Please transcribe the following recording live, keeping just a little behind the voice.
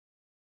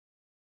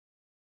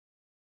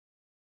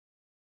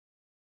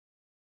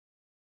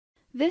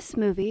This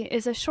movie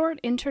is a short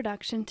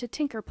introduction to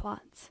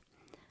TinkerPlots,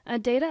 a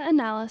data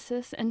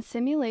analysis and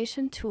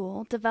simulation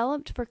tool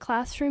developed for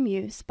classroom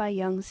use by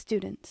young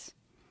students.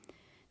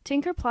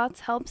 TinkerPlots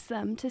helps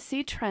them to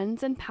see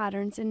trends and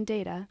patterns in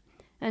data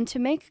and to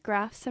make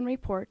graphs and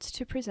reports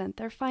to present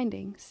their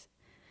findings.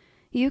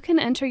 You can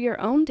enter your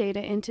own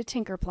data into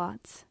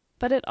TinkerPlots,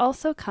 but it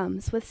also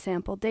comes with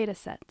sample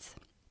datasets.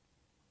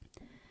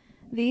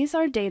 These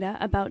are data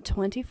about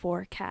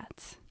 24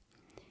 cats.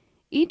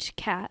 Each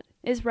cat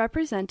is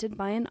represented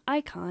by an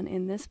icon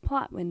in this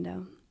plot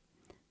window.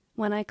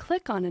 When I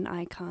click on an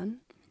icon,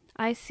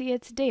 I see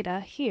its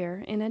data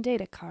here in a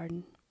data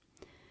card.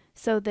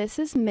 So this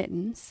is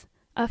Mittens,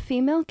 a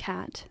female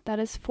cat that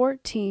is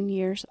 14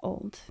 years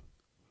old.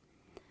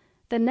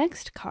 The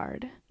next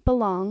card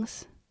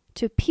belongs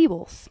to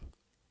Peebles,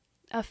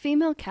 a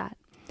female cat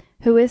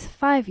who is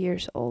 5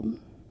 years old.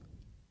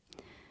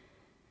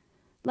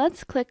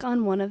 Let's click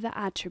on one of the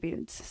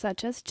attributes,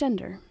 such as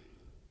gender.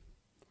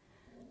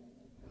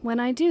 When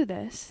I do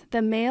this,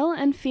 the male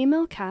and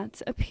female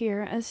cats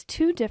appear as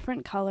two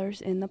different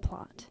colors in the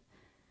plot.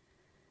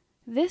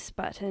 This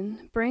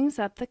button brings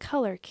up the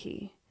color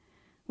key,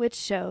 which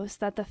shows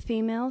that the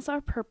females are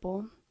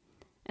purple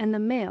and the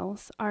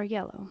males are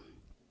yellow.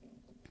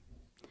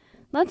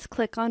 Let's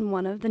click on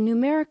one of the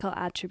numerical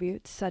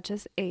attributes, such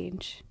as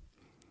age.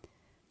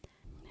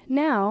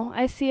 Now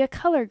I see a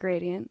color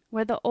gradient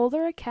where the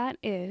older a cat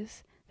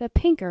is, the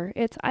pinker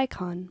its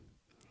icon.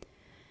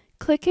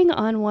 Clicking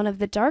on one of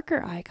the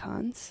darker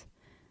icons,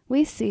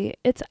 we see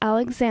it's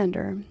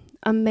Alexander,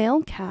 a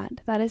male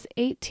cat that is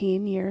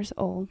 18 years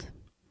old.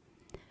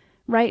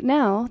 Right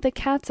now, the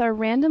cats are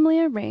randomly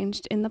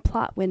arranged in the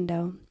plot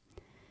window.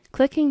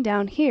 Clicking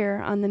down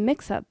here on the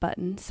Mix-Up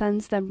button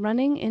sends them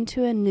running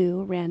into a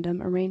new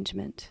random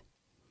arrangement.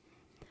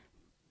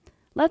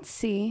 Let's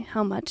see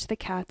how much the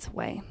cats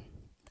weigh.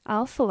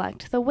 I'll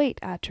select the weight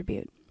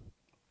attribute.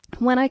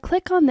 When I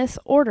click on this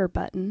Order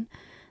button,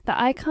 the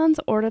icons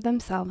order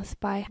themselves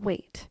by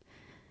weight,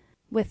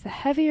 with the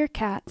heavier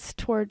cats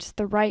towards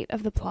the right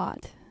of the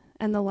plot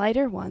and the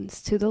lighter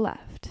ones to the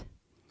left.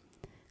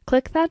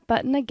 Click that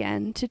button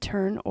again to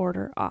turn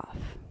order off.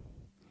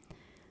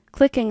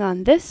 Clicking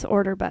on this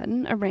Order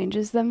button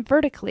arranges them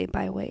vertically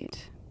by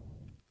weight.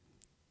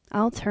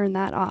 I'll turn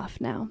that off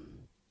now.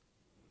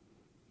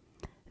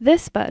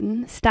 This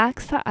button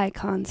stacks the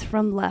icons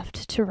from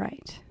left to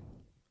right.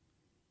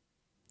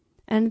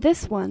 And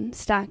this one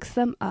stacks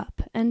them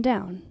up and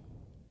down.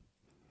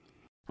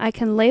 I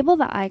can label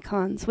the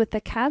icons with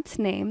the cat's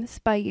names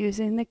by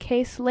using the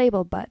Case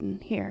Label button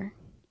here.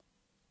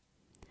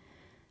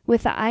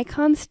 With the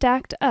icons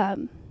stacked up,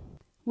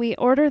 we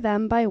order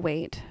them by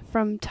weight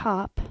from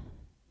top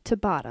to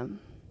bottom.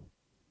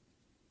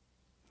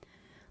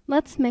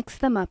 Let's mix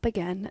them up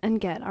again and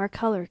get our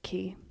color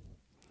key.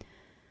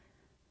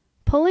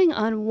 Pulling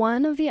on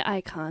one of the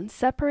icons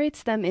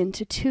separates them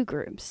into two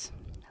groups,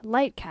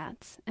 light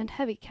cats and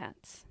heavy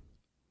cats.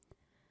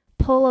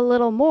 Pull a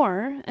little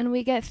more and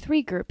we get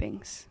three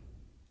groupings.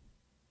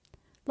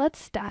 Let's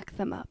stack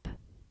them up.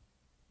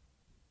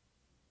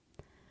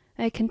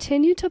 I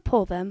continue to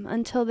pull them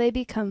until they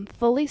become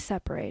fully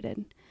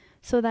separated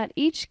so that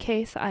each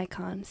case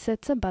icon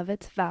sits above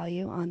its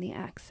value on the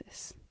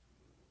axis.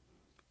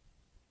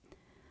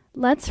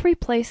 Let's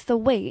replace the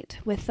weight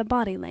with the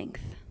body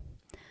length.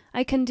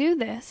 I can do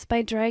this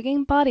by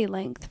dragging body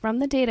length from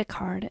the data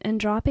card and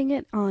dropping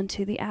it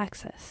onto the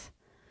axis.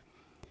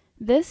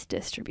 This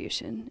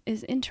distribution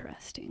is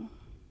interesting.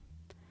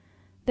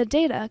 The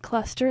data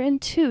cluster in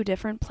two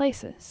different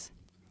places.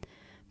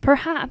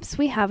 Perhaps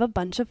we have a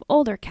bunch of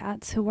older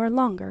cats who are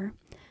longer,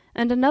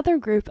 and another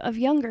group of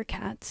younger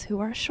cats who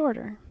are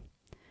shorter.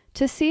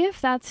 To see if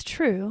that's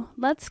true,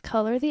 let's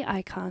color the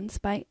icons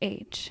by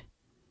age.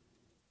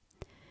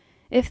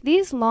 If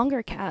these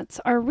longer cats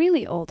are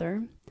really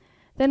older,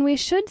 then we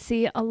should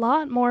see a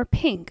lot more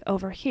pink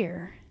over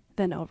here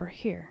than over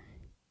here.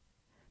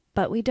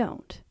 But we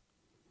don't.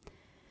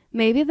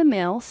 Maybe the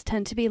males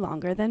tend to be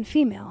longer than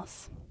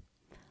females.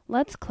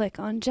 Let's click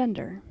on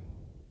gender.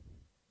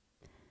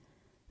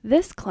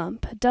 This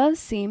clump does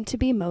seem to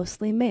be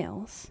mostly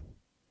males,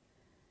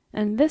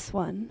 and this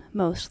one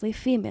mostly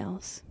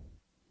females.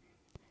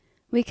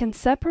 We can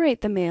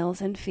separate the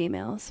males and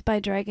females by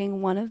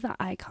dragging one of the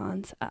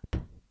icons up.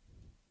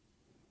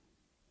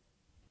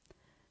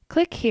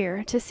 Click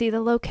here to see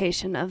the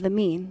location of the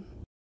mean.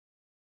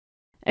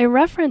 A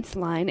reference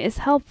line is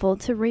helpful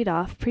to read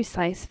off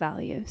precise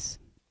values.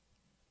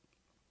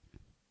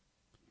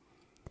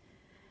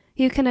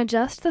 You can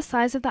adjust the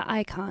size of the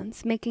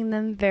icons, making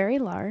them very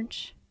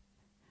large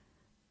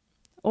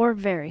or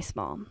very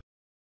small.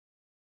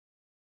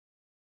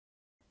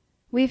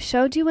 We've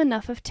showed you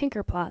enough of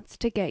TinkerPlots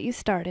to get you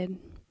started.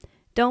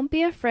 Don't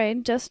be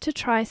afraid just to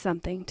try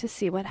something to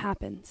see what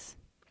happens.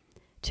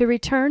 To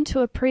return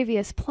to a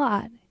previous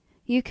plot,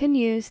 you can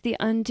use the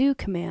undo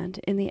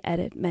command in the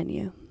Edit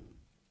menu.